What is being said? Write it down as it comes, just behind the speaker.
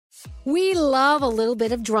We love a little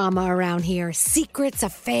bit of drama around here. Secrets,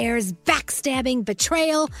 affairs, backstabbing,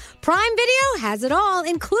 betrayal. Prime Video has it all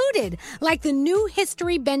included, like the new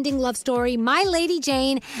history-bending love story, My Lady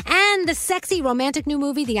Jane, and the sexy romantic new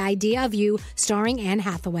movie, The Idea of You, starring Anne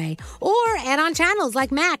Hathaway. Or add-on channels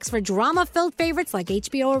like Max for drama-filled favorites like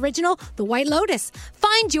HBO original, The White Lotus.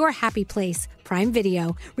 Find your happy place. Prime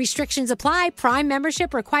Video. Restrictions apply. Prime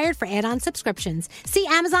membership required for add-on subscriptions. See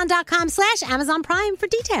Amazon.com/Amazon Prime for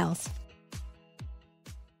details.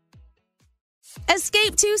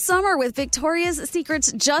 Escape to summer with Victoria's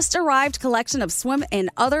Secret's just arrived collection of swim and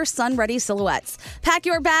other sun-ready silhouettes. Pack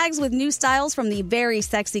your bags with new styles from the Very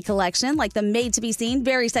Sexy collection, like the made-to-be-seen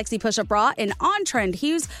Very Sexy push-up bra in on-trend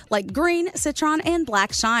hues like green, citron, and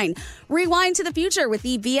black shine. Rewind to the future with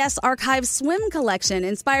the VS Archive swim collection,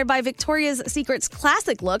 inspired by Victoria's Secret's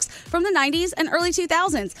classic looks from the 90s and early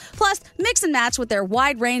 2000s. Plus, mix and match with their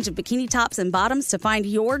wide range of bikini tops and bottoms to find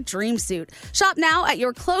your dream suit. Shop now at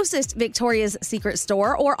your closest Victoria's Secret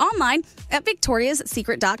store or online at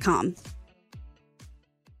victoriassecret.com.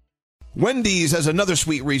 Wendy's has another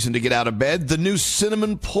sweet reason to get out of bed, the new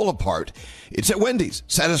cinnamon pull-apart. It's at Wendy's,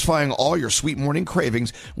 satisfying all your sweet morning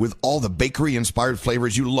cravings with all the bakery-inspired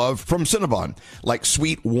flavors you love from Cinnabon, like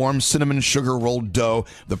sweet, warm cinnamon sugar rolled dough,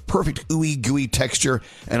 the perfect ooey gooey texture,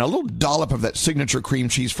 and a little dollop of that signature cream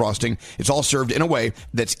cheese frosting. It's all served in a way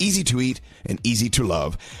that's easy to eat and easy to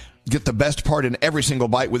love. Get the best part in every single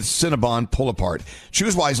bite with Cinnabon Pull-Apart.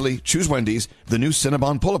 Choose wisely. Choose Wendy's, the new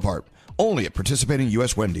Cinnabon Pull-Apart. Only at participating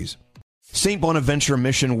U.S. Wendy's. St. Bonaventure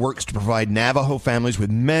Mission works to provide Navajo families with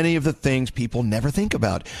many of the things people never think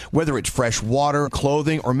about. Whether it's fresh water,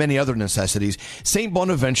 clothing, or many other necessities, St.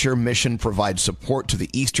 Bonaventure Mission provides support to the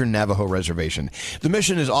Eastern Navajo Reservation. The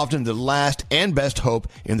mission is often the last and best hope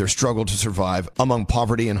in their struggle to survive among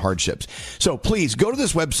poverty and hardships. So please go to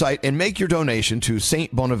this website and make your donation to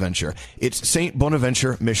St. Bonaventure. It's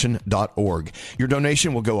stbonaventuremission.org. Your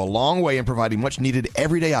donation will go a long way in providing much needed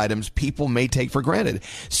everyday items people may take for granted.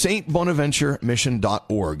 stbonaventuremission.org. Here's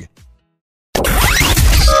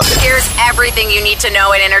everything you need to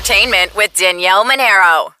know in entertainment with Danielle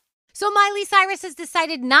Monero. So Miley Cyrus has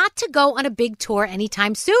decided not to go on a big tour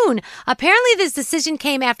anytime soon. Apparently, this decision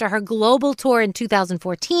came after her global tour in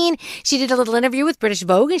 2014. She did a little interview with British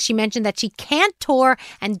Vogue, and she mentioned that she can't tour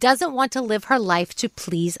and doesn't want to live her life to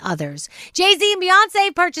please others. Jay-Z and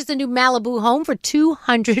Beyonce purchased a new Malibu home for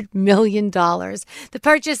 $200 million. The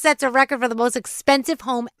purchase sets a record for the most expensive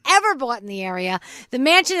home ever bought in the area. The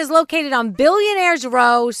mansion is located on Billionaires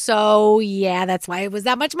Row, so yeah, that's why it was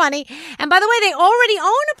that much money. And by the way, they already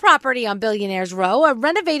own a property on Billionaires Row, a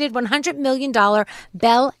renovated $100 million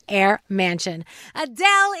Bel Air mansion.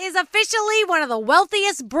 Adele is officially one of the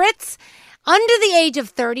wealthiest Brits under the age of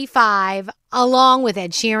 35, along with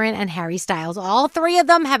Ed Sheeran and Harry Styles. All three of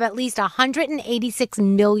them have at least $186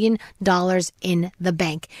 million in the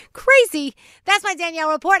bank. Crazy. That's my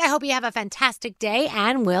Danielle report. I hope you have a fantastic day,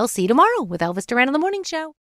 and we'll see you tomorrow with Elvis Duran on The Morning Show.